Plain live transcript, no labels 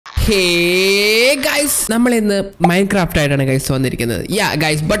Hey guys, നമ്മൾ ഇന്ന് Minecraft ആയിട്ടാണ് ഗൈസ് വന്നിരിക്കുന്നത്.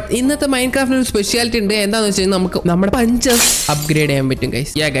 ഗൈസ് ബട്ട് ഇന്നത്തെ മൈൻക്രാഫ്റ്റിന് ഒരു സ്പെഷ്യാലിറ്റി ഉണ്ട്. എന്താന്ന് വെച്ച് കഴിഞ്ഞാൽ നമുക്ക് നമ്മുടെ പഞ്ചസ് അപ്ഗ്രേഡ് ചെയ്യാൻ പറ്റും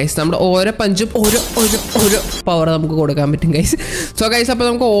ഗൈസ്. ഗൈസ് നമ്മുടെ ഓരോ പഞ്ചും ഓരോ പവർ നമുക്ക് കൊടുക്കാൻ പറ്റും ഗൈസ്. സോ ഗൈസ് അപ്പോൾ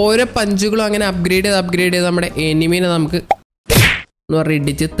നമുക്ക് ഓരോ പഞ്ചുകളും അങ്ങനെ അപ്ഗ്രേഡ് ചെയ്ത് നമ്മുടെ എനിമീനെ നമുക്ക്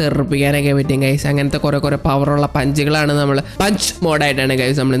ഇടിച്ച് തെറിപ്പിക്കാനൊക്കെ പറ്റും ഗൈസ്. അങ്ങനത്തെ കുറെ പവറുള്ള പഞ്ചുകളാണ് നമ്മൾ പഞ്ച് മോഡായിട്ടാണ്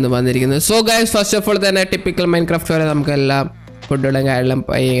ഗൈസ് നമ്മൾ ഇന്ന് വന്നിരിക്കുന്നത്. So guys first of all തന്നെ ടിപ്പിക്കൽ മൈൻക്രാഫ്റ്റ് പോലെ നമുക്ക് എല്ലാം ഫുഡുകളും കാര്യങ്ങളും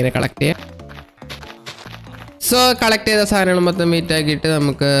ഇങ്ങനെ കളക്ട് ചെയ്യാം. സോ കളക്ട് ചെയ്ത സാധനങ്ങൾ മൊത്തം മീറ്റ് ആക്കിയിട്ട്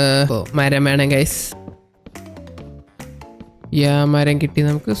നമുക്ക് മരം വേണം ഗൈസ്. മരം കിട്ടി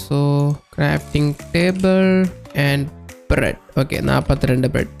നമുക്ക്. So crafting table and bread. Okay 42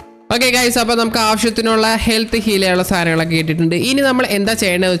 bread. Okay guys അപ്പോൾ നമുക്ക് ആവശ്യത്തിനുള്ള ഹെൽത്ത് ഹീൽ ചെയ്യാനുള്ള സാധനങ്ങളൊക്കെ കിട്ടിയിട്ടുണ്ട്. ഇനി നമ്മൾ എന്താ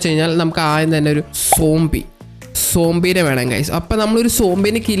ചെയ്യേണ്ടതെന്ന് വെച്ച് കഴിഞ്ഞാൽ നമുക്ക് ആദ്യം തന്നെ ഒരു സോംബിനെ വേണം ഗൈസ്. അപ്പം നമ്മളൊരു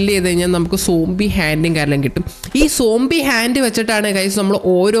സോംബിനെ കില്ല് ചെയ്ത് കഴിഞ്ഞാൽ നമുക്ക് സോംബി ഹാൻഡും കാര്യങ്ങളും കിട്ടും. ഈ സോംബി ഹാൻഡ് വെച്ചിട്ടാണ് ഗൈസ് നമ്മൾ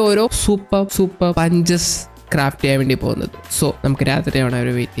ഓരോരോ സൂപ്പർ പഞ്ചസ് ക്രാഫ്റ്റ് ചെയ്യാൻ വേണ്ടി പോകുന്നത്. സോ നമുക്ക് രാത്രിയാണ് അവർ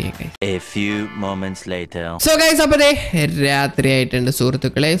വെയിറ്റ് ചെയ്യാൻ. സോ ഗൈസ് അപ്പോൾ രാത്രി ആയിട്ടുണ്ട്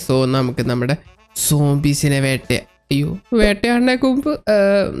സുഹൃത്തുക്കളെ. സോ നമുക്ക് നമ്മുടെ സോംബീസിനെ വേട്ടയാടിനൊക്കെ മുമ്പ്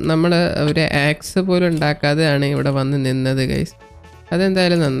നമ്മൾ ഒരു ആക്സ് പോലും ഉണ്ടാക്കാതെയാണ് ഇവിടെ വന്ന് നിന്നത് ഗൈസ്.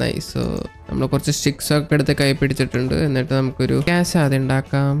 അതെന്തായാലും നന്നായി. സോ നമ്മൾ കുറച്ച് സ്റ്റിക്സ് ഒക്കെ എടുത്ത് കൈ പിടിച്ചിട്ടുണ്ട്. എന്നിട്ട് നമുക്കൊരു ക്യാസ് ആദ്യം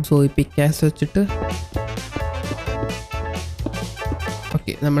ഉണ്ടാക്കാം. സോ ഈ പിക്കാസ് വെച്ചിട്ട്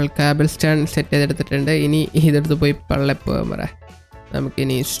ഓക്കെ നമ്മൾ കേബിൾ സ്റ്റാൻഡ് സെറ്റ് ചെയ്തെടുത്തിട്ടുണ്ട്. ഇനി ഇതെടുത്ത് പോയി പള്ളപ്പോകാൻ പറ.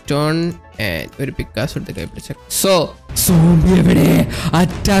 നമുക്കിനി സ്റ്റോൺ ആൻഡ് ഒരു പിക്കാസ് എടുത്ത് കൈ പിടിച്ച. സോ സോംബി എവിടെ?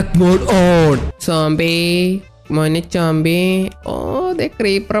 Attack mode on. സോംബി മോനെ ചോമ്പി.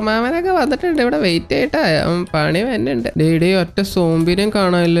 ക്രീപ്പർ മാമനൊക്കെ വന്നിട്ടുണ്ട്. ഇവിടെ വെയിറ്റ് ആയിട്ടാ പണി വന്നുണ്ട്. ഡേഡി ഒറ്റ സോംബിനെയും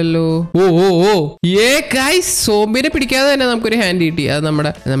കാണാനില്ലല്ലോ. സോംബിനെ പിടിക്കാതെ തന്നെ നമുക്കൊരു ഹാൻഡ് കിട്ടി. അത്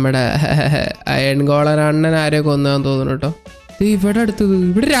നമ്മുടെ അയൺ ഗോളർ അണ്ണൻ ആരെയോ കൊന്നാന്ന് തോന്നുന്നു കേട്ടോ. ഇവിടെ അടുത്തത്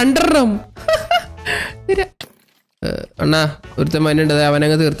ഇവിടെ 2 അണ്ണാ ഒരുത്തൻ മനുണ്ട്.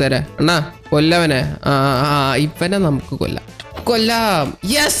 അവനങ്ങ് തീർത്തരാ അണ്ണാ. കൊല്ലവനെ. ഇവനെ നമുക്ക് കൊല്ലാം.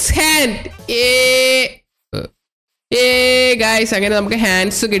 Yes hand. ഗൈസ് അങ്ങനെ നമുക്ക്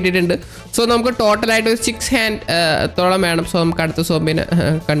ഹാൻഡ്സ് കിട്ടിയിട്ടുണ്ട്. സോ നമുക്ക് ടോട്ടലായിട്ട് ഒരു 6 ഹാൻഡോളം വേണം. സോ നമുക്ക് അടുത്ത സോംബിനെ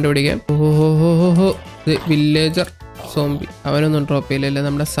കണ്ടുപിടിക്കാം. വില്ലേജർ സോംബി അവനൊന്നും ഡ്രോപ്പ് ചെയ്യില്ലല്ലോ.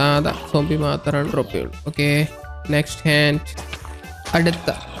 നമ്മുടെ സാധാ സോംബി മാത്രമാണ് ഡ്രോപ്പ് ചെയ്യുള്ളൂ. Okay next hand.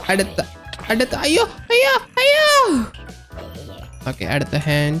 അടുത്ത അയ്യോ ഓക്കെ അടുത്ത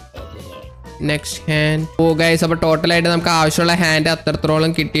ഹാൻഡ്. Next hand. ഗൈസ് അപ്പോൾ ടോട്ടലായിട്ട് നമുക്ക് ആവശ്യമുള്ള ഹാൻഡ്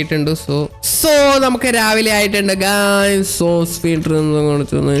അത്രത്തോളം കിട്ടിയിട്ടുണ്ട്. സോ നമുക്ക് രാവിലെ ആയിട്ടുണ്ട് ഗൈസ്. സോ സ്പീഡ്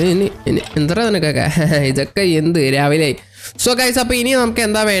എന്താ നിനക്കൊക്കെ ഇതൊക്കെ എന്ത് രാവിലെ ആയി. സോ ഗൈസ് അപ്പോൾ ഇനി നമുക്ക്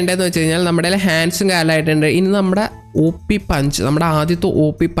എന്താ വേണ്ടതെന്ന് വെച്ച് കഴിഞ്ഞാൽ നമ്മുടെ ഹാൻഡ്സും കാലായിട്ടുണ്ട്. ഇനി നമ്മുടെ നമ്മുടെ ആദ്യത്തെ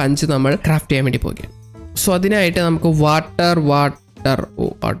OP പഞ്ച് നമ്മൾ ക്രാഫ്റ്റ് ചെയ്യാൻ വേണ്ടി പോകുകയാണ്. സോ അതിനായിട്ട് നമുക്ക് വാട്ടർ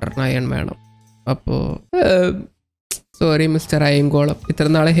അയൺ വേണം. അപ്പോൾ സോറി മിസ്റ്റർ അയൻകോളം, ഇത്ര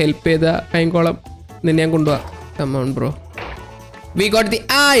നാളെ ഹെൽപ്പ് ചെയ്ത അയൻകോളം നിന്നെ ഞാൻ കൊണ്ടുപോവാം. Come on bro, we got the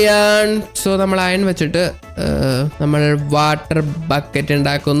iron. So നമ്മൾ അയൺ വെച്ചിട്ട് നമ്മൾ വാട്ടർ ബക്കറ്റ്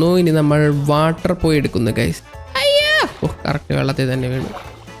ഉണ്ടാക്കുന്നു. ഇനി നമ്മൾ വാട്ടർ പോയി എടുക്കുന്നു ഗൈസ്. കറക്റ്റ് വെള്ളത്തിൽ തന്നെ വീണു.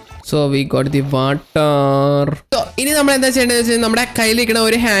 So we got the water. ഇനി നമ്മൾ എന്താ ചെയ്യേണ്ടതെന്ന് വെച്ചാൽ നമ്മുടെ കയ്യിലിരിക്കുന്ന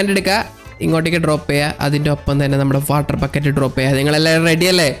ഒരു ഹാൻഡ് എടുക്കുക, ഇങ്ങോട്ടേക്ക് ഡ്രോപ്പ് ചെയ്യുക. അതിൻ്റെ ഒപ്പം തന്നെ നമ്മുടെ വാട്ടർ ബക്കറ്റ് ഡ്രോപ്പ് ചെയ്യുക. നിങ്ങളെല്ലാവരും റെഡി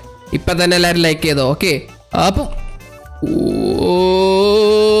അല്ലേ? ഇപ്പം തന്നെ എല്ലാവരും ലൈക്ക് ചെയ്തോ? ഓക്കെ അപ്പം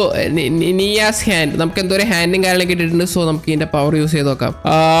നിയാസ് ഹാൻഡ് നമുക്ക് എന്തോ ഒരു ഹാൻഡും കാര്യങ്ങളൊക്കെ ഇട്ടിട്ടുണ്ട്. സോ നമുക്ക് ഇതിന്റെ പവർ യൂസ് ചെയ്ത് നോക്കാം.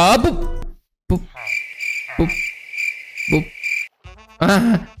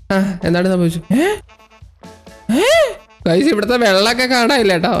 എന്താണ് സംഭവിച്ചു ഗൈസ്? ഇവിടുത്തെ വെള്ളമൊക്കെ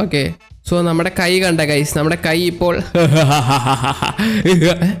കാണാനില്ല കേട്ടോ. ഓക്കെ സോ നമ്മുടെ കൈ കണ്ട ഗൈസ്, നമ്മുടെ കൈ ഇപ്പോൾ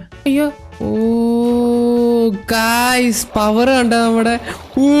അയ്യോ ഗൈസ് പവർ കണ്ട നമ്മുടെ.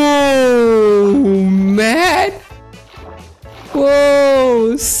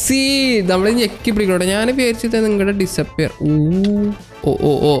 നമ്മൾ ഞെക്കി പിടിക്കണോട്ടെ. ഞാൻ വിചാരിച്ചത് നിങ്ങളുടെ ഡിസപ്പിയർ.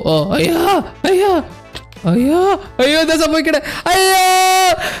 അയ്യോ എന്താ സംഭവിക്കണേ? അയ്യോ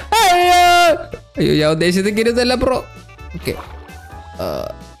ഞാൻ ഉദ്ദേശിച്ചിരിക്കുന്നതല്ല ബ്രോ. ഓക്കെ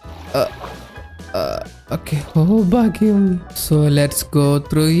ഓക്കെ ഭാഗ്യം. So let's go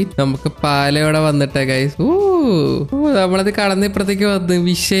through it. നമുക്ക് പാലയോടെ വന്നിട്ടേ ഗൈസ്. നമ്മളത് കടന്ന് ഇപ്പുറത്തേക്ക് വന്ന്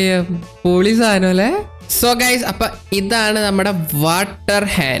വിഷയം പൊളി സാധനം അല്ലേ? സോ ഗൈസ് അപ്പൊ ഇതാണ് നമ്മുടെ water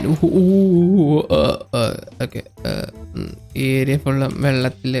hand. Okay area full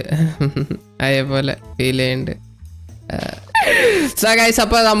വെള്ളത്തില് അതേപോലെ ഫീൽ ചെയ്യുന്നുണ്ട്. സോ ഗൈസ്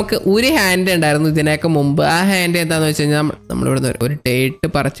അപ്പോൾ നമുക്ക് ഒരു ഹാൻഡ് ഉണ്ടായിരുന്നു ഇതിനൊക്കെ മുമ്പ്. ആ ഹാൻഡ് എന്താണെന്ന് വെച്ച് കഴിഞ്ഞാൽ നമ്മളിവിടുന്ന് ഒരു ഡേറ്റ്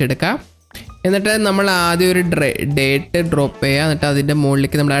പറിച്ചെടുക്കാം. എന്നിട്ട് നമ്മൾ ആദ്യം ഒരു ഡേറ്റ് ഡ്രോപ്പ് ചെയ്യുക. എന്നിട്ട് അതിൻ്റെ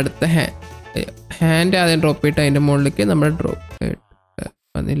മുകളിലേക്ക് നമ്മുടെ അടുത്ത ഹാൻഡ് ആദ്യം ഡ്രോപ്പ് ചെയ്തിട്ട് അതിൻ്റെ മുകളിലേക്ക് നമ്മൾ ഡ്രോപ്പ്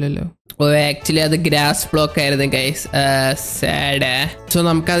വന്നില്ലല്ലോ. ഓ ആക്ച്വലി അത് ഗ്രാസ് ബ്ലോക്ക് ആയിരുന്നു ഗൈസ്. സാഡ്. സോ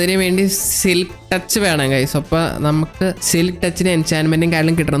നമുക്ക് അതിന് വേണ്ടി സിൽക്ക് ടച്ച് വേണം ഗൈസ്. അപ്പോൾ നമുക്ക് സിൽക്ക് ടച്ചിന് എൻചാൻമെന്റും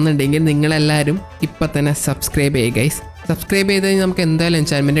കാര്യങ്ങളും കിട്ടണമെന്നുണ്ടെങ്കിൽ നിങ്ങളെല്ലാവരും ഇപ്പം തന്നെ സബ്സ്ക്രൈബ് ചെയ്യുക ഗൈസ്. സബ്സ്ക്രൈബ് ചെയ്ത് കഴിഞ്ഞാൽ നമുക്ക് എന്തായാലും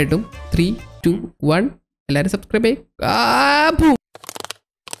എൻചാൻമെന്റ് കിട്ടും. 3, 2, 1 എല്ലാവരും സബ്സ്ക്രൈബ് ചെയ്യും.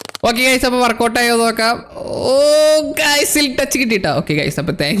 ഓക്കെ ഗൈസ്, അപ്പോൾ വർക്കൗട്ട് ആയോ നോക്കാം. ഓ guys silk touch കിട്ടിയിട്ടോ. Okay guys,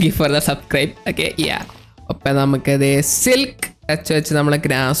 അപ്പോൾ thank you for the subscribe. Okay yeah, അപ്പം നമുക്കത് സിൽക്ക് ടച്ച് വെച്ച് നമ്മളെ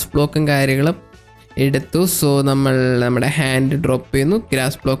ഗ്രാസ് ബ്ലോക്കും കാര്യങ്ങളും എടുത്തു. സോ നമ്മൾ നമ്മുടെ ഹാൻഡ് ഡ്രോപ്പ് ചെയ്യുന്നു,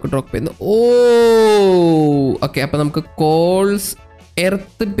 ഗ്രാസ് ബ്ലോക്ക് ഡ്രോപ്പ് ചെയ്യുന്നു. ഓ ഓക്കെ, അപ്പോൾ നമുക്ക് calls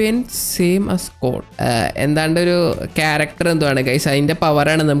earth Ben same as call എന്താണ്ട് ഒരു ക്യാരക്ടർ എന്തുവാണ് ഗൈസ്, അതിൻ്റെ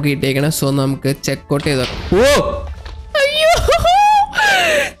പവറാണ് നമുക്ക് കിട്ടിയേക്കണത്. സോ നമുക്ക് ചെക്കൗട്ട് ചെയ്തോ. ഓ അയ്യോ,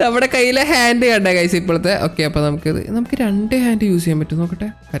 നമ്മുടെ കയ്യിലെ ഹാൻഡ് കണ്ട ഗൈസ് ഇപ്പോഴത്തെ. ഓക്കെ, അപ്പോൾ നമുക്ക് 2 ഹാൻഡ് യൂസ് ചെയ്യാൻ പറ്റും. നോക്കട്ടെ,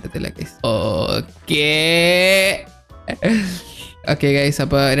 പറ്റത്തില്ല ഗൈസ്. ഓക്കെ ഗൈസ്,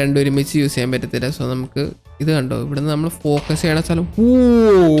 അപ്പോൾ 2 ഒരുമിച്ച് യൂസ് ചെയ്യാൻ പറ്റത്തില്ല. സോ നമുക്ക് ഇത് കണ്ടോ, ഇവിടുന്ന് നമ്മൾ ഫോക്കസ് ചെയ്യണ സ്ഥലം. ഓ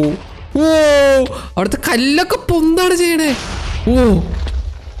അവിടുത്തെ കല്ലൊക്കെ പൊന്താണ് ചെയ്യണേ. ഓ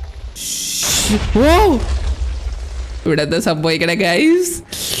ഇവിടെ എന്താ സംഭവിക്കണേ ഗൈസ്?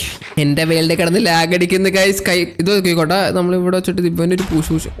 എൻ്റെ വേൾഡ് കിടന്ന് ലാഗ് അടിക്കുന്ന ഗൈസ്. ഇത് നോക്കിക്കോട്ടെ, നമ്മളിവിടെ വെച്ചിട്ട് ഇവൻ്റെ ഒരു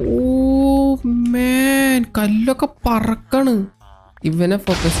പൂശ്. ഓ മാൻ, കല്ലൊക്കെ പറക്കാണ്. ഇവനെ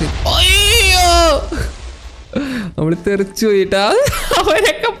ഫോക്കസ് ചെയ്ത് അയ്യോ നമ്മൾ തെറിച്ചു പോയിട്ടാ.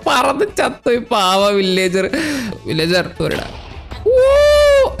 അവനൊക്കെ പറന്ന് ചത്തുപോയി. പാവ വില്ലേജർ പോരടാ. ഓ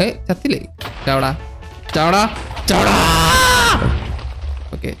ചത്തില്ലേ? ചവടാ ചവടാ ചവടാ.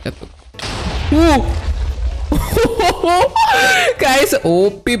 ഓക്കെ ചത്തു. ഗൈസ്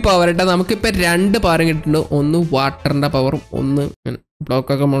OP പവർ ഇട്ടാ നമുക്കിപ്പോൾ 2 പവറും കിട്ടുന്നുണ്ട്. ഒന്ന് വാട്ടറിൻ്റെ പവറും, ഒന്ന്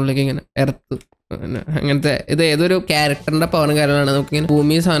ബ്ലോക്കൊക്കെ മുകളിലേക്ക് ഇങ്ങനെ എർത്ത് അങ്ങനത്തെ. ഇത് ഏതൊരു ക്യാരക്ടറിൻ്റെ പവറും കാര്യങ്ങളാണ്. നമുക്കിങ്ങനെ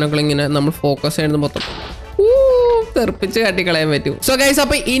ഭൂമി സാധനങ്ങൾ ഇങ്ങനെ നമ്മൾ ഫോക്കസ് ചെയ്യുന്നത് മൊത്തം തെറിപ്പിച്ച് കാട്ടിക്കളയാൻ പറ്റും. സോ ഗൈസ്,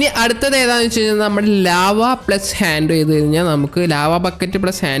 അപ്പോൾ ഇനി അടുത്തത് ഏതാണെന്ന് വെച്ച് കഴിഞ്ഞാൽ നമ്മുടെ ലാവ പ്ലസ് ഹാൻഡ് ചെയ്ത് കഴിഞ്ഞാൽ നമുക്ക് ലാവ ബക്കറ്റ്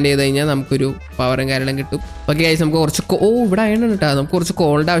പ്ലസ് ഹാൻഡ് ചെയ്ത് കഴിഞ്ഞാൽ നമുക്കൊരു പവറും കാര്യങ്ങളും കിട്ടും. ഓക്കെ ഗൈസ്, നമുക്ക് കുറച്ച് ഇവിടെ അയൺ കേട്ടോ. നമുക്ക് കുറച്ച്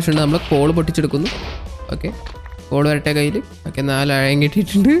കോളിൻ്റെ ആവശ്യമുണ്ട്. നമ്മൾ കോൾ പൊട്ടിച്ചെടുക്കുന്നു. ഓക്കെ, കോൾ വരട്ടെ കയ്യിൽ. ഓക്കെ, 4 അയൺ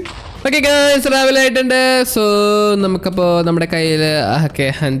കിട്ടിയിട്ടുണ്ട്. ഓക്കെ ഗൈസ്, രാവിലെ ആയിട്ടുണ്ട്. സോ നമുക്കപ്പോൾ നമ്മുടെ കയ്യിൽ ഓക്കെ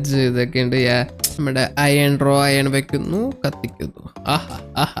 5 ഇതൊക്കെ ഉണ്ട്. നമ്മുടെ അയൺ വെക്കുന്നു, കത്തിക്കുന്നു.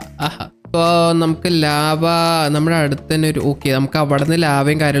 അപ്പോൾ നമുക്ക് ലാവ നമ്മുടെ അടുത്ത് തന്നെ ഒരു ഓക്കെ, നമുക്ക് അവിടെ നിന്ന്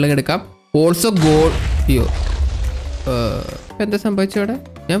ലാവയും കാര്യങ്ങളും എടുക്കാം. Also gold. അയ്യോ, എന്താ സംഭവിച്ചവിടെ?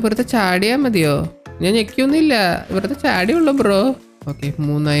 ഞാൻ വെറുതെ ചാടിയാൽ മതിയോ? ഞാൻ ഞെക്കിയൊന്നുമില്ല, വെറുതെ ചാടിയുള്ളൂ ബ്രോ. ഓക്കെ,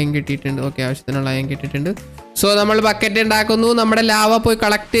 3 അയൺ കിട്ടിയിട്ടുണ്ട്. ഓക്കെ, ആവശ്യത്തിനുള്ള അയൺ കിട്ടിയിട്ടുണ്ട്. സോ നമ്മൾ ബക്കറ്റ് ഉണ്ടാക്കുന്നു, നമ്മുടെ ലാവ പോയി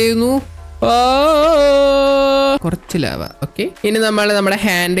കളക്ട് ചെയ്യുന്നു. കുറച്ച് ലാവ. ഓക്കെ, ഇനി നമ്മൾ നമ്മുടെ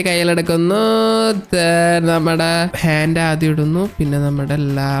ഹാൻഡ് കയ്യിലെടുക്കുന്നു. നമ്മുടെ ഹാൻഡ് ആദ്യം ഇടുന്നു, പിന്നെ നമ്മുടെ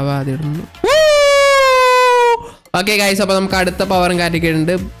ലാവ ആദ്യം ഇടുന്നു. ഓക്കെ ഗൈസ്, അപ്പോൾ നമുക്ക് അടുത്ത പവറും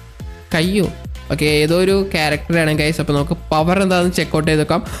കാറ്റിക്കുന്നുണ്ട്. കയ്യോ ഓക്കെ, ഏതോ ഒരു ക്യാരക്ടറാണ് ഗൈസ്. അപ്പോൾ നമുക്ക് പവർ എന്താണെന്ന് ചെക്കൗട്ട് ചെയ്ത്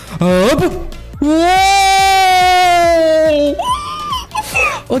നോക്കാം.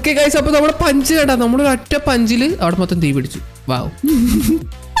 ഓക്കെ ഗൈസ്, അപ്പോൾ നമ്മുടെ പഞ്ച് കേട്ടാ, നമ്മളൊരു ഒറ്റ പഞ്ചിൽ അവിടെ മൊത്തം തീ പിടിച്ചു. വാവ്,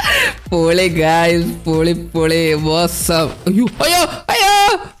 പൊളി ഗൈസ്, പൊളി മോശം. അയ്യോ അയ്യോ അയ്യോ.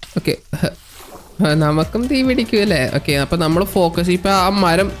 ഓക്കെ, നമുക്കും തീ പിടിക്കുമല്ലേ? ഓക്കെ, അപ്പോൾ നമ്മൾ ഫോക്കസ് ഇപ്പം ആ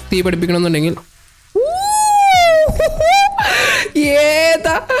മരം തീ പിടിപ്പിക്കണമെന്നുണ്ടെങ്കിൽ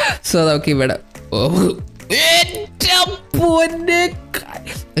ഏതാ. സോ നമുക്ക് ഇവിടെ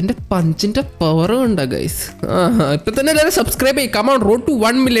എന്റെ പഞ്ചിന്റെ പവർ ഉണ്ടോ ഗൈസ്? ഇപ്പൊ തന്നെ എല്ലാവരും സബ്സ്ക്രൈബ് ചെയ്യുക. Come on, road to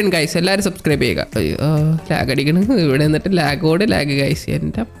 1 million guys. എല്ലാവരും സബ്സ്ക്രൈബ് ചെയ്യുക. ലാഗ് അടിക്കണം ഇവിടെ നിന്നിട്ട്, ലാഗ് ഗൈസ്,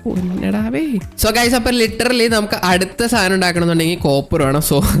 എന്റെ പൊന്നടാവേ. സോ ഗൈസ്, അപ്പൊ ലിറ്ററലി നമുക്ക് അടുത്ത സാധനം ഉണ്ടാക്കണമെന്നുണ്ടെങ്കിൽ കോപ്പർ വേണം.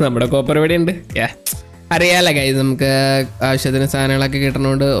 സോ നമ്മുടെ കോപ്പർ ഇവിടെ ഉണ്ട്. അറിയാലോ ഗൈസ്, നമുക്ക് ആവശ്യത്തിന് സാധനങ്ങളൊക്കെ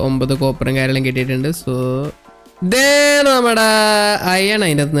കിട്ടണോണ്ട് 9 കോപ്പറും കാര്യങ്ങളും കിട്ടിയിട്ടുണ്ട്. സോ നമ്മുടെ അയൺ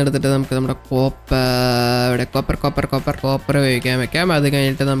അതിൻ്റെ അകത്ത് നിന്ന് എടുത്തിട്ട് നമുക്ക് നമ്മുടെ കോപ്പർ ഉപയോഗിക്കാൻ വെക്കാം. അത്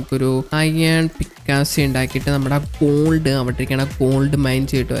കഴിഞ്ഞിട്ട് നമുക്കൊരു അയൺ പിക്കാസി ഉണ്ടാക്കിയിട്ട് നമ്മുടെ ഗോൾഡ് അവിടേക്കാണ് ഗോൾഡ് മൈൻ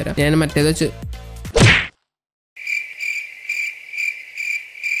ചെയ്തിട്ട് വരാം. ഞാൻ മറ്റേത് വെച്ച്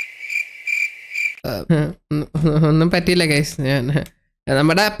ഒന്നും പറ്റിയില്ല ഗൈസ്.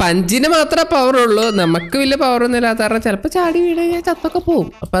 നമ്മുടെ പഞ്ചിന് മാത്രമേ പവർ ഉള്ളൂ, നമുക്ക് വലിയ പവറൊന്നും ഇല്ലാത്ത കാരണം ചിലപ്പോൾ ചാടി വീട് കഴിഞ്ഞാൽ ചത്തൊക്കെ പോകും.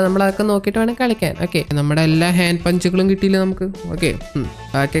 അപ്പൊ നമ്മളതൊക്കെ നോക്കിയിട്ട് വേണം കളിക്കാൻ. ഓക്കെ, നമ്മുടെ എല്ലാ ഹാൻഡ് പഞ്ചുകളും കിട്ടിയില്ല നമുക്ക്. ഓക്കെ,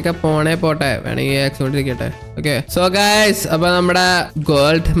 ബാക്കിയൊക്കെ പോട്ടെ, വേണമെങ്കിൽ ആക്സിഡന്റിരിക്കട്ടെ. ഓക്കെ, സോ ഗൈസ്, അപ്പൊ നമ്മുടെ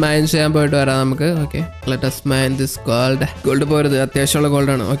ഗോൾഡ് മൈൻ ചെയ്യാൻ പോയിട്ട് വരാം നമുക്ക്. Okay, let us mine this gold പോരുത്, അത്യാവശ്യമുള്ള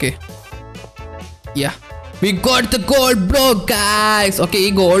ഗോൾഡാണ്. Okay, we got the gold block guys. Okay, ഈ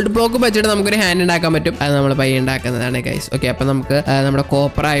ഗോൾഡ് ബ്ലോക്ക് വെച്ചിട്ട് നമുക്കൊരു ഹാൻഡ് ഉണ്ടാക്കാൻ പറ്റും. അത് നമ്മൾ പയ്യെ ഉണ്ടാക്കുന്നതാണ് ഗൈസ്. ഓക്കെ, അപ്പൊ നമുക്ക് നമ്മുടെ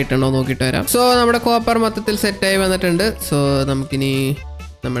കോപ്പർ ആയിട്ടുണ്ടോ നോക്കിയിട്ട് വരാം. സോ നമ്മുടെ കോപ്പർ മൊത്തത്തിൽ സെറ്റായി വന്നിട്ടുണ്ട്. സോ നമുക്കിനി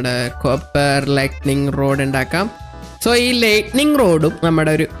നമ്മുടെ കോപ്പർ ലൈറ്റ്നിങ് റോഡ് ഉണ്ടാക്കാം. സോ ഈ ലൈറ്റ്നിങ് റോഡും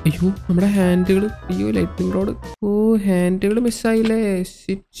നമ്മുടെ ഒരു നമ്മുടെ ഹാൻഡുകൾ ലൈറ്റ്നിങ് റോഡ് ഹാൻഡുകൾ മിസ്സായില്ലേ.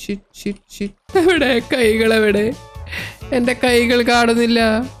 എവിടെ കൈകളെവിടെ? എന്റെ കൈകൾ കാണുന്നില്ല.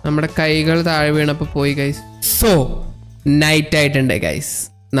 നമ്മുടെ കൈകൾ താഴെ വീണപ്പോ പോയി ഗൈസ്. സോ നൈറ്റ് ആയിട്ടുണ്ട് ഗൈസ്.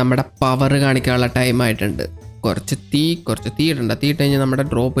 നമ്മുടെ പവർ കാണിക്കാനുള്ള ടൈം ആയിട്ടുണ്ട്. കുറച്ച് തീ ഇടണ്ട. തീ ഇട്ട് കഴിഞ്ഞാൽ നമ്മുടെ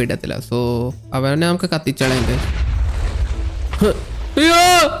ഡ്രോപ്പ് ഇടത്തില്ല. സോ അവനെ നമുക്ക് കത്തിച്ചളയും ഗൈസ്. അയ്യോ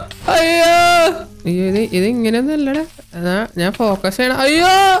അയ്യോ അയ്യോ ഇത് ഇങ്ങനെയൊന്നും അല്ലടാ. ഞാൻ ഫോക്കസ് ചെയ്യണം.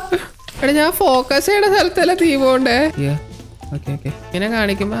 അയ്യോ എടാ ഞാൻ ഫോക്കസ് ചെയ്യണ സ്ഥലത്തല്ല തീ പോണ്ടേ. അയ്യോ ഓക്കെ ഇങ്ങനെ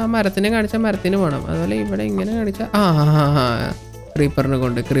കാണിക്കുമ്പോ ആ മരത്തിന് കാണിച്ച മരത്തിന് പോണം. അതുപോലെ ഇവിടെ ഇങ്ങനെ കാണിച്ച ക്രീപ്പറിനെ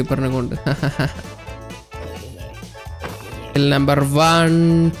കൊണ്ട് നമ്പർ 1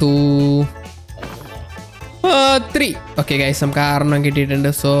 2 3. ഓക്കെ ഗൈസ് നമുക്ക് 6 കിട്ടിയിട്ടുണ്ട്.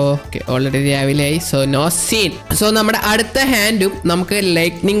 So already രാവിലെയായി. So no scene. So നമ്മുടെ അടുത്ത ഹാൻഡും നമുക്ക്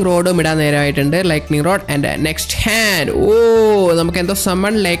ലൈറ്റ്നിങ് റോഡും ഇടാൻ നേരമായിട്ടുണ്ട്. Lightning road and next hand. നമുക്ക് എന്തോ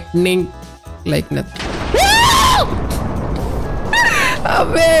സമ്മൺ ലൈറ്റ്നിങ്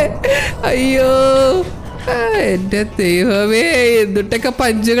അയ്യോ എന്റെ ദൈവമേ എന്നിട്ടൊക്കെ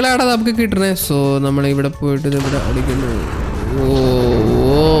പഞ്ചുകളാണ് നമുക്ക് കിട്ടണേ. സോ നമ്മൾ ഇവിടെ പോയിട്ട് ഇവിടെ അടിക്കുന്നു.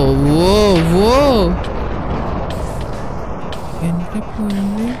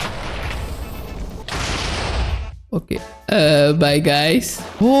 Okay bye guys.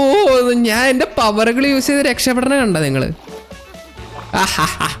 ഞാൻ എന്റെ പവറുകൾ യൂസ് ചെയ്ത് രക്ഷപ്പെടണ കണ്ട നിങ്ങള്.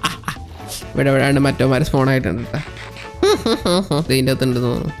 ഇവിടെ മറ്റോമാര് സ്പോൺ ആയിട്ടുണ്ട് കേട്ടോ. ഇതിൻ്റെ അകത്തുണ്ടെന്ന്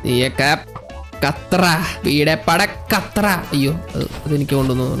തോന്നുന്നു. നീയൊക്കെ കത്ര വീടെ പട കത്ര. അയ്യോ അതെനിക്ക്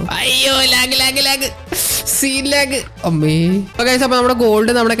കൊണ്ടുവന്നു തോന്നുന്നു. അയ്യോ ലാഗ് സീൻ ലാഗ് അമ്മേ. ഗൈസ് അപ്പോൾ നമ്മുടെ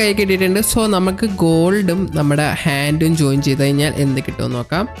ഗോൾഡ് നമ്മുടെ കൈ കിട്ടിയിട്ടുണ്ട്. സോ നമുക്ക് ഗോൾഡും നമ്മുടെ ഹാൻഡും ജോയിൻ ചെയ്ത് കഴിഞ്ഞാൽ എന്ത് കിട്ടുമെന്ന്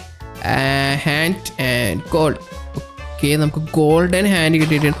നോക്കാം. Hand and gold. ഓക്കെ നമുക്ക് ഗോൾഡൻ ഹാൻഡ്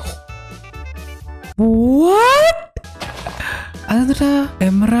കിട്ടിയിട്ടുണ്ട്. അതെന്താ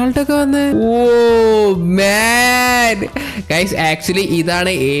എമറാൾഡ് ഒക്കെ വന്ന്. ഗൈസ് ആക്ച്വലി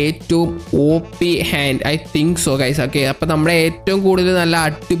ഇതാണ് ഏറ്റവും OP hand I think so guys. Okay അപ്പൊ നമ്മുടെ ഏറ്റവും കൂടുതൽ നല്ല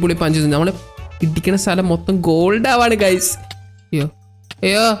അടിപൊളി പഞ്ച് നമ്മൾ ഇടിക്കുന്ന സ്ഥലം മൊത്തം ഗോൾഡ് ആവാണ് ഗൈസ്.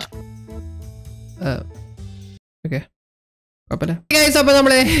 അയ്യോ ഓക്കെ കുഴപ്പമില്ല ഗൈസ്. അപ്പൊ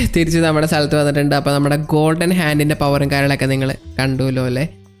നമ്മള് തിരിച്ച് നമ്മുടെ സ്ഥലത്ത് വന്നിട്ടുണ്ട്. അപ്പൊ നമ്മുടെ ഗോൾഡൻ ഹാൻഡിന്റെ പവറും കാര്യങ്ങളൊക്കെ നിങ്ങൾ കണ്ടുല്ലോ അല്ലേ.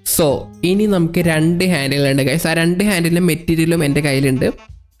 സോ ഇനി നമുക്ക് 2 ഹാൻഡുകളുണ്ട് ഗൈസ്. ആ 2 ഹാൻഡിൻ്റെ മെറ്റീരിയലും എൻ്റെ കയ്യിലുണ്ട്.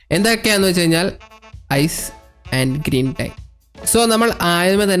 എന്തൊക്കെയാണെന്ന് വെച്ച് കഴിഞ്ഞാൽ ice and green tie. So നമ്മൾ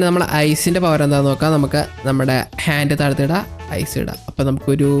ആദ്യമേ തന്നെ നമ്മൾ ഐസിൻ്റെ പവർ എന്താണെന്ന് നോക്കാം. നമുക്ക് നമ്മുടെ ഹാൻഡ് താഴ്ത്തിടാം, ഐസ് ഇടാം. അപ്പോൾ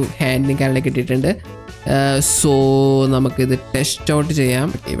നമുക്കൊരു ഹാൻഡിന് കാര്യങ്ങൾ കിട്ടിയിട്ടുണ്ട്. സോ നമുക്കിത് ടെസ്റ്റ് ഔട്ട് ചെയ്യാം.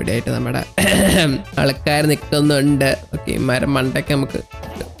 ഇവിടെ ആയിട്ട് നമ്മുടെ ആൾക്കാർ നിൽക്കുന്നുണ്ട്. ഓക്കെ മരം മണ്ടൊക്കെ നമുക്ക്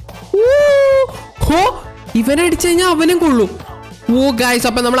ഇവനടിച്ചു കഴിഞ്ഞാൽ അവനും കൊള്ളും. ഗൈസ്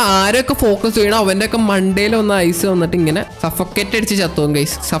അപ്പൊ നമ്മൾ ആരൊക്കെ ഫോക്കസ് ചെയ്യണം അവന്റെ ഒക്കെ മണ്ടയിൽ ഒന്ന് ഐസ് വന്നിട്ട് ഇങ്ങനെ സഫോക്കേറ്റ് അടിച്ച് ചത്തുവും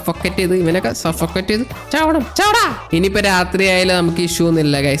ഗൈസ്. സഫോക്കേറ്റ് ചെയ്ത് ഇവനൊക്കെ സഫോക്കേറ്റ് ചെയ്ത് ചാവടാ. ഇനിയിപ്പോ രാത്രി ആയാലും നമുക്ക് ഇഷ്യൂ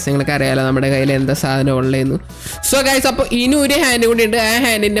ഒന്നുമില്ല ഗൈസ്. നിങ്ങൾക്ക് അറിയാലോ നമ്മുടെ കയ്യിൽ എന്താ സാധനം ഉള്ളതെന്ന്. സോ ഗൈസ് അപ്പൊ ഇനി ഒരു ഹാൻഡ് കൂടി ഉണ്ട്. ആ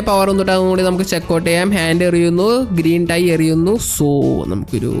ഹാൻഡിന്റെ പവർ ഒന്നിട്ട് അതും കൂടി നമുക്ക് ചെക്കൗട്ട് ചെയ്യാം. Hand എറിയുന്നു, green tie എറിയുന്നു. സോ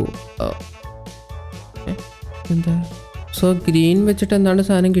നമുക്കൊരു എന്താ സോ ഗ്രീൻ വെച്ചിട്ട് എന്താണ്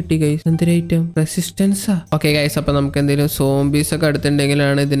സാധനം കിട്ടി ഗൈസ്. എന്തൊരു ഐറ്റം റെസിസ്റ്റൻസാ. ഓക്കെ ഗൈസ് അപ്പൊ നമുക്ക് എന്തെങ്കിലും സോംബീസ് ഒക്കെ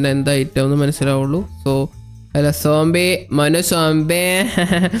അടുത്തുണ്ടെങ്കിലാണ് ഇതിന്റെ എന്താ ഐറ്റം എന്ന് മനസ്സിലാവുള്ളൂ. സോ അല്ല സോംബേ സോംബേ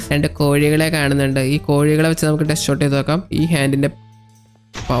 2 കോഴികളെ കാണുന്നുണ്ട്. ഈ കോഴികളെ വെച്ച് നമുക്ക് ടെസ്റ്റ് ഔട്ട് ചെയ്ത് നോക്കാം ഈ ഹാൻഡിന്റെ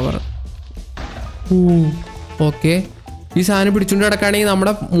പവർ. ഓക്കെ ഈ സാധനം പിടിച്ചുകൊണ്ട് കിടക്കുകയാണെങ്കിൽ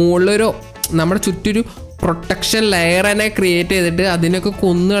നമ്മുടെ മുകളിലൊരു നമ്മുടെ ചുറ്റൊരു പ്രൊട്ടക്ഷൻ ലെയർ തന്നെ ക്രിയേറ്റ് ചെയ്തിട്ട് അതിനൊക്കെ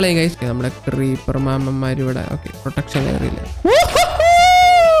കൊന്നു കളയും ഗൈസ്. നമ്മുടെ ക്രീപ്പർ മാമന്മാർ ഇവിടെ. ഓക്കെ പ്രൊട്ടക്ഷൻ ലെയർ ഇല്ല.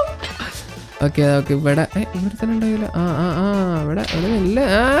 ഓക്കെ ഓക്കെ ഇവിടെ തന്നെ ഉണ്ടാവില്ല. ഇവിടെ ഇല്ല.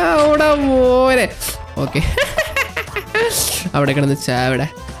 അവിടെ പോരെ. ഓക്കെ അവിടെ കിടന്ന് ചാവിടെ.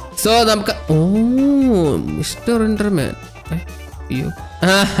 സോ നമുക്ക് മിസ്റ്റർ ഇന്റർമാൻ. അയ്യോ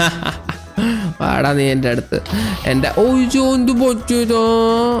പാടാ നീ എൻ്റെ അടുത്ത്. എൻ്റെ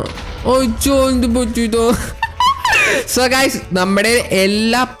സോ ഗൈസ് നമ്മുടെ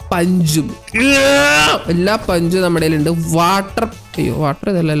എല്ലാ പഞ്ചും നമ്മുടെ ഉണ്ട്. വാട്ടർ വാട്ടർ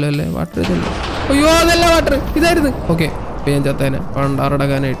ഇതല്ലല്ലോ അല്ലേ. വാട്ടർ ഇതല്ല. അതല്ല വാട്ടർ ഇതായിരുന്നു. ഓക്കെ ഞാൻ ചത്തേനെ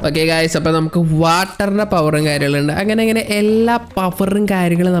പണ്ടാറടക്കാനായിട്ട്. ഓക്കെ ഗൈസ് അപ്പൊ നമുക്ക് വാട്ടറിന്റെ പവറും കാര്യങ്ങളുണ്ട്. അങ്ങനെ എല്ലാ പവറും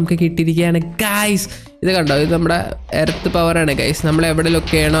കാര്യങ്ങളും നമുക്ക് കിട്ടിയിരിക്കുകയാണ് ഗൈസ്. ഇത് കണ്ടോ ഇത് നമ്മുടെ എർത്ത് പവറാണ് ഗൈസ്. നമ്മൾ എവിടെ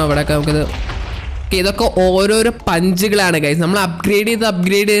ലൊക്കെയാണോ അവിടെയൊക്കെ നമുക്കിത് ഇതൊക്കെ ഓരോരോ പഞ്ചുകളാണ് ഗൈസ്. നമ്മൾ അപ്ഗ്രേഡ്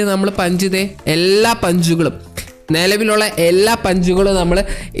ചെയ്ത് നമ്മൾ പഞ്ച് ചെയ്തേ എല്ലാ പഞ്ചുകളും നിലവിലുള്ള എല്ലാ പഞ്ചുകളും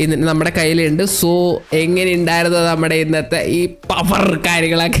നമ്മുടെ കയ്യിലുണ്ട്. സോ എങ്ങനെ ഉണ്ടായിരുന്നു നമ്മുടെ ഇന്നത്തെ ഈ പവർ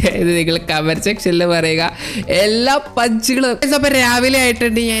കാര്യങ്ങളൊക്കെ ഇത് നിങ്ങൾ കമന്റ് സെക്ഷനിൽ പറയുക. എല്ലാ പഞ്ചുകളും. അപ്പൊ രാവിലെ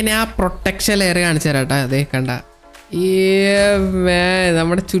ആയിട്ടുണ്ട് ഞാൻ ആ പ്രൊട്ടക്ഷൻ ലെയർ കാണിച്ചു തരാം കേട്ടോ. അതേ കണ്ട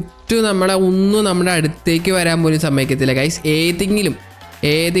നമ്മുടെ ചുറ്റും ഒന്നും നമ്മുടെ അടുത്തേക്ക് വരാൻ പോലും സമ്മതിക്കത്തില്ല ഗൈസ്. ഏതെങ്കിലും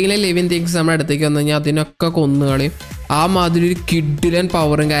ലിവിങ് തിങ്സ് നമ്മുടെ അടുത്തേക്ക് വന്നു കഴിഞ്ഞാൽ അതിനൊക്കെ കൊന്നു കളയും. ആ മാതിരി ഒരു കിഡിലൻ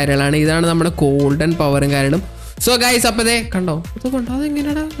പവറും കാര്യങ്ങളാണ്. ഇതാണ് നമ്മുടെ ഗോൾഡൻ പവറും കാര്യങ്ങളും. സോ ഗൈസ് അപ്പോൾ കണ്ടോ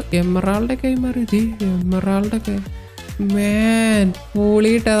അതെങ്ങനെയാടാ എമറാൾഡ് ഒക്കെ മാറി. എമറാൾഡ് ഒക്കെ മാൻ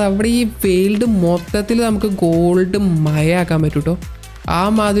പൊളിയിട്ടത്. അവിടെ ഈ ഫീൽഡ് മൊത്തത്തിൽ നമുക്ക് ഗോൾഡ് മയാക്കാൻ പറ്റും കേട്ടോ. ആ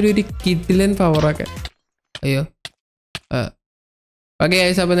മാതിരി ഒരു കിഡിലൻ പവറൊക്കെ. അയ്യോ ഓക്കെ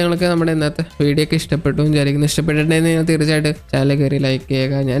ഗൈസ്, അപ്പോൾ നിങ്ങൾക്ക് നമ്മുടെ ഇന്നത്തെ വീഡിയോ ഒക്കെ ഇഷ്ടപ്പെട്ടു വിചാരിക്കുന്നു. ഇഷ്ടപ്പെട്ടിട്ടുണ്ടെങ്കിൽ നിങ്ങൾ തീർച്ചയായിട്ടും ചാനൽ കയറി ലൈക്ക്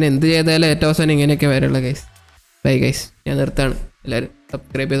ചെയ്യുക. ഞാൻ എന്ത് ചെയ്താലും ഏറ്റവും അവസാനം ഇങ്ങനെയൊക്കെ വരെയുള്ള ഗൈസ്. ബൈ ഗൈസ്, ഞാൻ നിർത്താണ്. എല്ലാവരും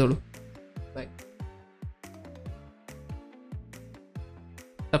സബ്സ്ക്രൈബ് ചെയ്തോളൂ. ബൈ,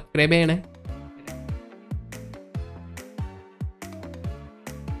 സബ്സ്ക്രൈബ് ചെയ്യണേ.